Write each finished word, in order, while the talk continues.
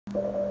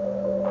Pushin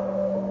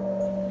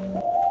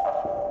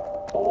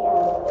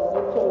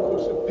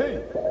P,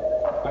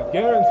 I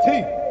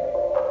guarantee.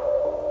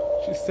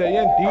 She say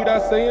indeed, I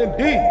say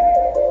indeed.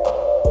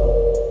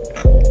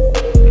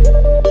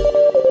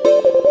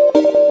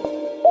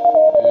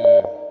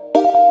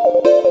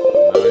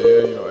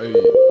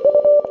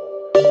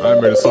 I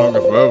ain't made a song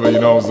in forever, you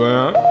know what I'm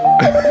saying?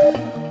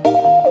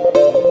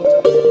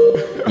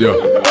 Yeah.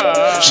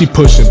 She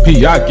pushin'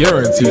 P, I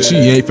guarantee. She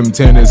ain't from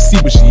Tennessee,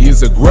 but she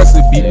is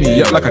aggressive. Beat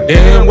me up like a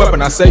damn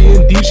weapon. I say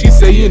indeed, she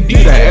say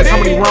indeed. I ask how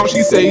many rounds,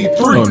 she say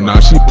 3. Oh nah,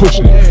 she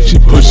pushin' it. She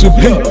pushin'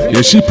 P.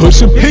 Yeah, she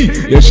pushin' P.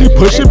 Yeah, she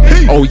pushin'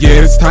 P. Oh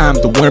yeah, it's time.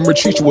 The women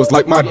treat you was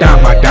like my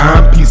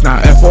dime piece.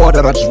 Now F4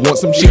 that I just want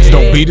some cheeks.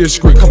 Don't be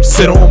discreet, come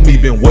sit on me.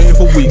 Been waiting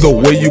for weeks. The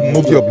way you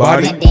move your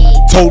body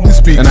totally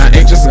speaks. And I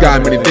ain't just a guy,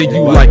 many think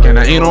you like, and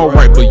I ain't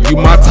alright, but you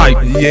my type.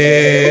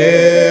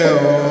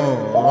 Yeah.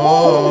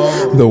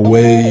 The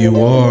way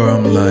you are,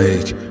 I'm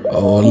like,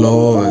 oh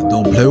Lord,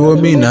 don't play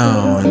with me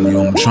now. And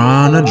I'm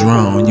trying to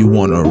drown. You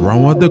wanna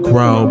run with the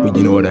crowd, but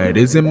you know that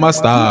isn't my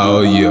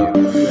style, yeah.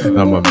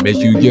 I'ma make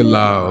you get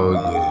loud,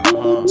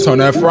 yeah. Turn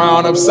that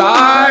frown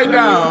upside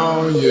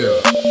down, yeah.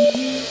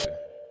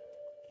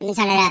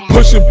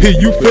 Pushin P,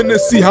 you finna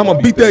see how I'ma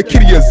beat that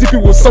kitty as if you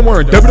was somewhere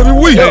in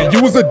WWE. And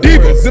you was a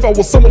diva, as if I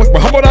was someone like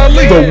Muhammad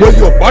Ali. The way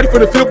your body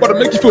finna feel, about to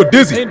make you feel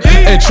dizzy.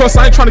 And trust,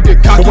 I ain't tryna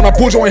get cocky, but when I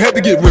pulled you, I ain't had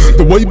to get rizzy.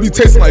 The way you be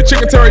tasting like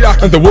chicken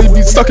teriyaki, and the way you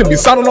be sucking me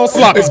sounding all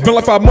sloppy. It's been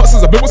like 5 months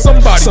since I've been with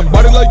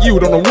somebody like you,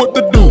 don't know what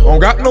to do. I don't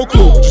got no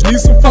clue, just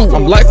need some food.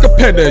 I'm like a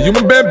panda,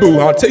 human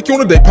bamboo. I'll take you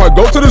on a date, probably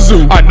go to the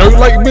zoo. I know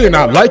you like me and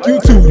I like you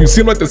too. You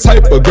seem like the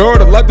type of girl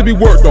that like to be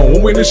worked on.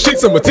 When we in the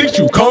sheets, I'ma teach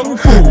you kung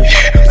fu.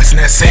 Yeah,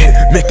 listen to that saying,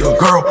 make a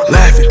girl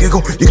laugh and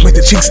giggle. You can make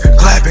the cheeks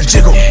clap and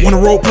jiggle.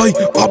 Wanna role play?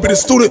 I'll be the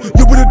student,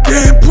 you be the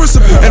damn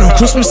principal. And on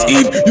Christmas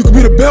Eve, you can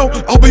be the bell,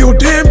 I'll be your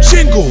damn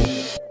jingle.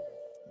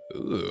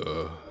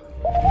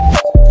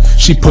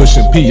 She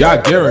pushin' P, I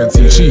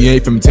guarantee. She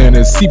ain't from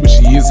Tennessee, but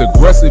she is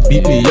aggressive.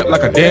 Beat me up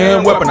like a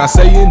damn weapon. I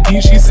say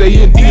indeed, she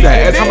say indeed.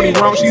 I ask how many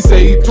rounds, she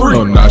say 3.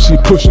 Oh nah, she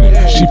pushin'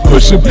 it. She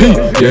pushin' P.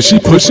 Yeah, she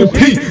pushin'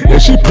 P. Yeah,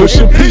 she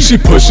pushin' P. She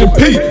pushin'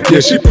 P. Yeah,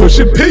 she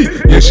pushin' P.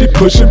 Yeah, she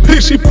pushin'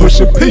 P. She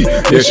pushin' P.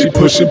 Yeah, she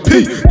pushin'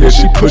 P. Yeah,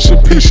 she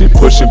pushin' P. She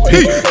pushin'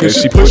 P. Yeah,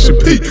 she pushin'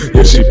 P.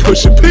 Yeah, she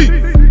pushin' P.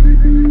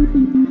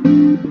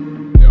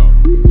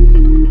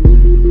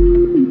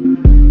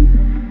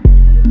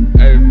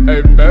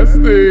 Hey,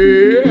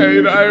 bestie.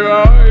 Hey,